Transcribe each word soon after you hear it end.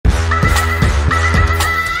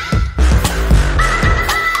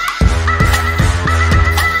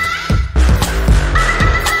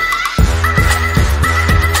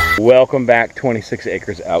Welcome back, 26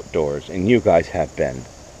 Acres Outdoors, and you guys have been.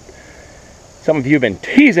 Some of you have been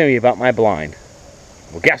teasing me about my blind.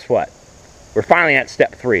 Well, guess what? We're finally at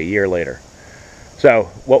step 3 a year later.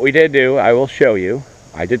 So what we did do, I will show you.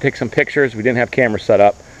 I did take some pictures. We didn't have cameras set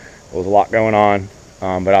up. There was a lot going on,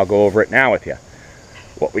 but I'll go over it now with you.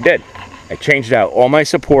 What we did, I changed out all my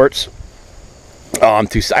supports. I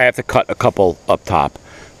have to cut a couple up top,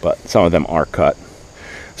 but some of them are cut.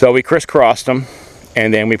 So we crisscrossed them,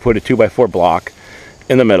 and then we put a 2x4 block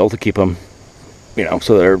in the middle to keep them, you know,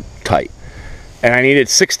 so they're tight. And I needed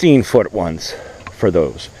 16-foot ones for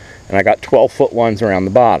those, and I got 12-foot ones around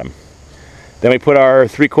the bottom. Then we put our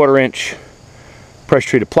 3/4 inch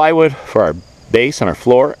pressure treated plywood for our base and our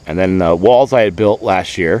floor, and then the walls I had built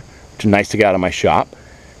last year, which is nice to get out of my shop.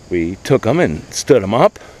 We took them and stood them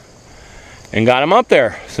up and got them up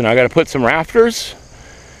there. So now I got to put some rafters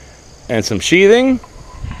and some sheathing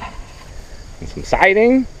and some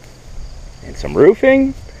siding and some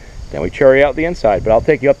roofing. Then we cherry out the inside, but I'll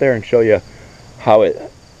take you up there and show you how it's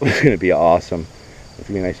going to be awesome. It's going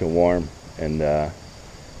to be nice and warm, and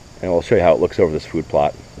we'll show you how it looks over this food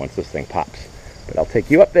plot once this thing pops. But I'll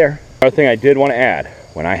take you up there. Another thing I did want to add,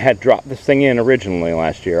 when I had dropped this thing in originally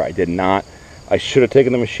last year, I should have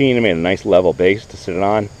taken the machine and made a nice level base to sit it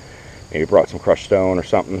on. Maybe brought some crushed stone or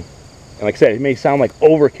something. And like I said, it may sound like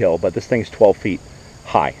overkill, but this thing's 12 feet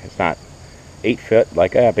high. It's not 8 foot,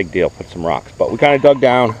 like, big deal, put some rocks. But we kind of dug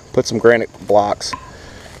down, put some granite blocks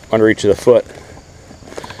under each of the foot,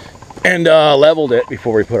 and leveled it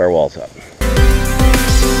before we put our walls up.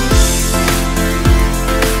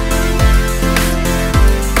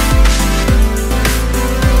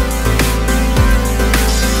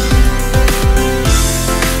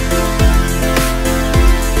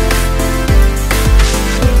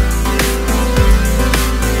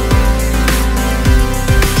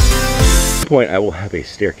 Point I will have a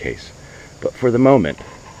staircase, but for the moment,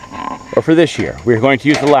 or for this year, we're going to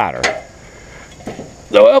use the ladder.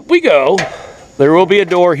 So up we go. There will be a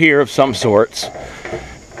door here of some sorts,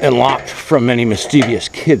 and locked from any mischievous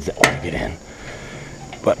kids that want to get in.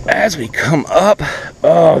 But as we come up,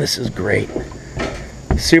 oh, this is great.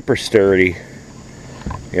 Super sturdy,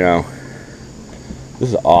 you know. This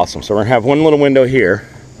is awesome. So we're gonna have one little window here.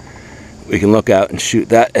 We can look out and shoot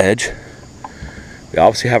that edge. We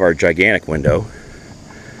obviously have our gigantic window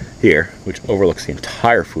here, which overlooks the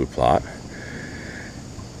entire food plot.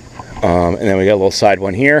 And then we got a little side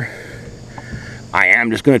one here. I am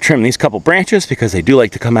just going to trim these couple branches because they do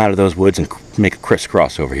like to come out of those woods and make a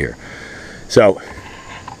crisscross over here. So,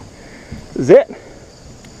 this is it.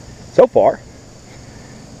 So far,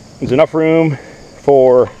 there's enough room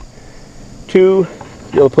for be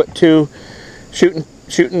able to put 2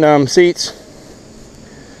 shooting seats.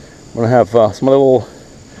 I'm going to have some other little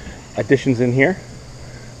additions in here,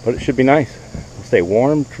 but it should be nice. It'll stay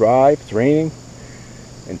warm, dry, if it's raining,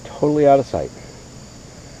 and totally out of sight.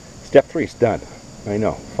 Step 3 is done. I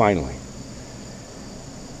know, finally.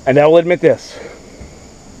 And I will admit this.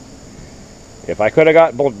 If I could have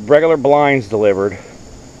got regular blinds delivered,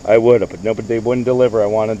 I would have, but nobody, they wouldn't deliver. I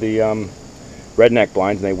wanted the redneck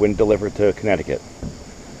blinds, and they wouldn't deliver to Connecticut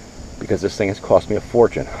because this thing has cost me a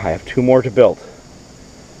fortune. I have 2 more to build.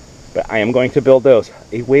 But I am going to build those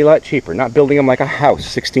a way lot cheaper. Not building them like a house,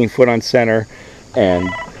 16 foot on center, and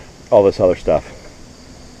all this other stuff.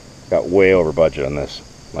 Got way over budget on this,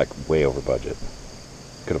 like way over budget.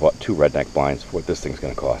 Could have bought 2 redneck blinds for what this thing's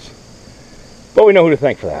going to cost. But we know who to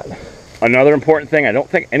thank for that. Another important thing I don't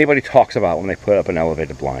think anybody talks about when they put up an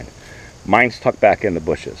elevated blind. Mine's tucked back in the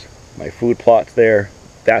bushes. My food plot's there.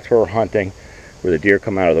 That's where we're hunting, where the deer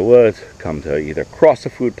come out of the woods, come to either cross the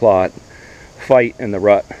food plot, fight in the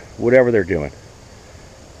rut, whatever they're doing.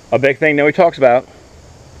 A big thing nobody talks about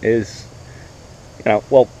is, you know,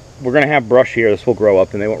 well, we're going to have brush here. This will grow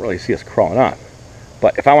up and they won't really see us crawling up.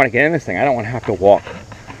 But if I want to get in this thing, I don't want to have to walk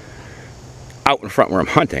out in front where I'm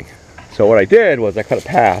hunting. So what I did was I cut a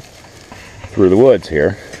path through the woods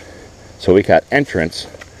here. So we got entrance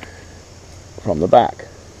from the back.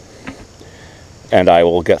 And I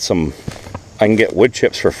will get I can get wood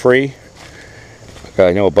chips for free.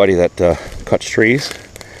 I know a buddy that cuts trees.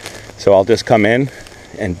 So I'll just come in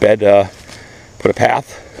and put a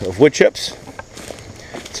path of wood chips.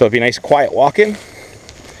 So it'll be nice quiet walking.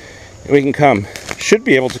 And we can should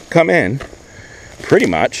be able to come in pretty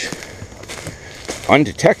much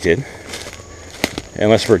undetected,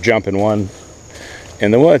 unless we're jumping one in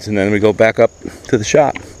the woods, and then we go back up to the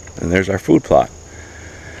shop, and there's our food plot.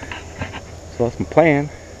 So that's my plan.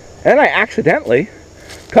 And I accidentally,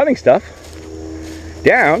 cutting stuff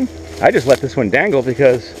down, I just let this one dangle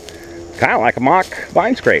because kind of like a mock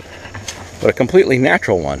vine scrape, but a completely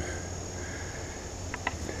natural one.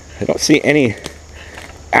 I don't see any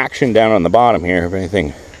action down on the bottom here of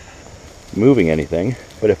anything moving anything,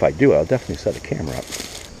 but if I do, I'll definitely set the camera up.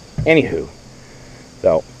 Anywho,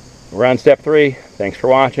 so we're on step 3. Thanks for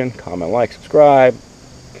watching. Comment, like, subscribe.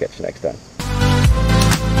 Catch you next time.